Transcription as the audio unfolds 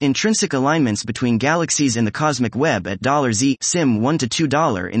Intrinsic alignments between galaxies in the cosmic web at $Z Sim 1 to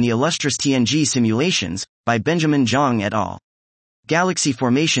 $2 in the IllustrisTNG simulations, by Benjamin Zhang et al. Galaxy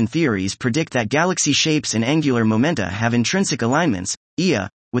formation theories predict that galaxy shapes and angular momenta have intrinsic alignments,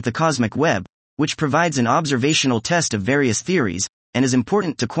 IA, with the cosmic web, which provides an observational test of various theories, and is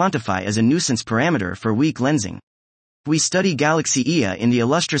important to quantify as a nuisance parameter for weak lensing. We study galaxy IA in the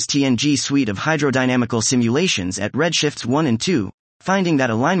IllustrisTNG suite of hydrodynamical simulations at redshifts 1 and 2, finding that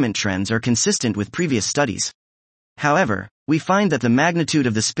alignment trends are consistent with previous studies. However, we find that the magnitude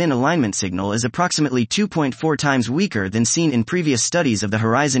of the spin alignment signal is approximately 2.4 times weaker than seen in previous studies of the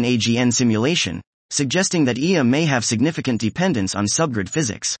Horizon AGN simulation, suggesting that IA may have significant dependence on subgrid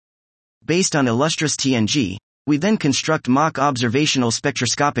physics. Based on IllustrisTNG, we then construct mock observational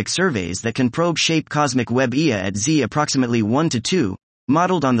spectroscopic surveys that can probe shape cosmic web IA at Z approximately 1 to 2,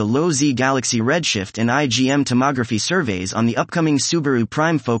 modeled on the low Z galaxy redshift and IGM tomography surveys on the upcoming Subaru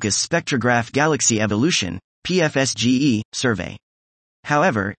Prime Focus Spectrograph Galaxy Evolution (PFSGE) survey.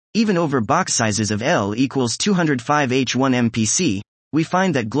 However, even over box sizes of L equals 205 H1 MPC, we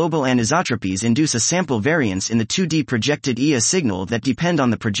find that global anisotropies induce a sample variance in the 2D projected IA signal that depend on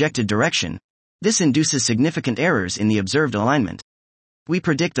the projected direction. This induces significant errors in the observed alignment. We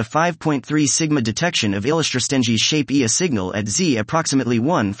predict a 5.3 sigma detection of IllustrisTNG's shape IA signal at Z approximately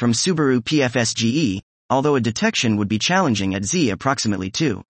 1 from Subaru PFSGE, although a detection would be challenging at Z approximately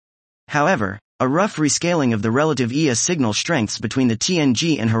 2. However, a rough rescaling of the relative IA signal strengths between the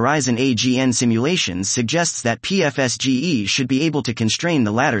TNG and Horizon AGN simulations suggests that PFSGE should be able to constrain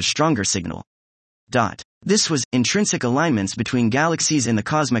the latter's stronger signal. This was Intrinsic Alignments Between Galaxies in the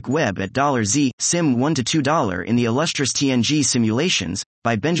Cosmic Web at $Z Sim 1 to $2 in the IllustrisTNG simulations,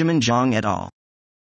 by Benjamin Zhang et al.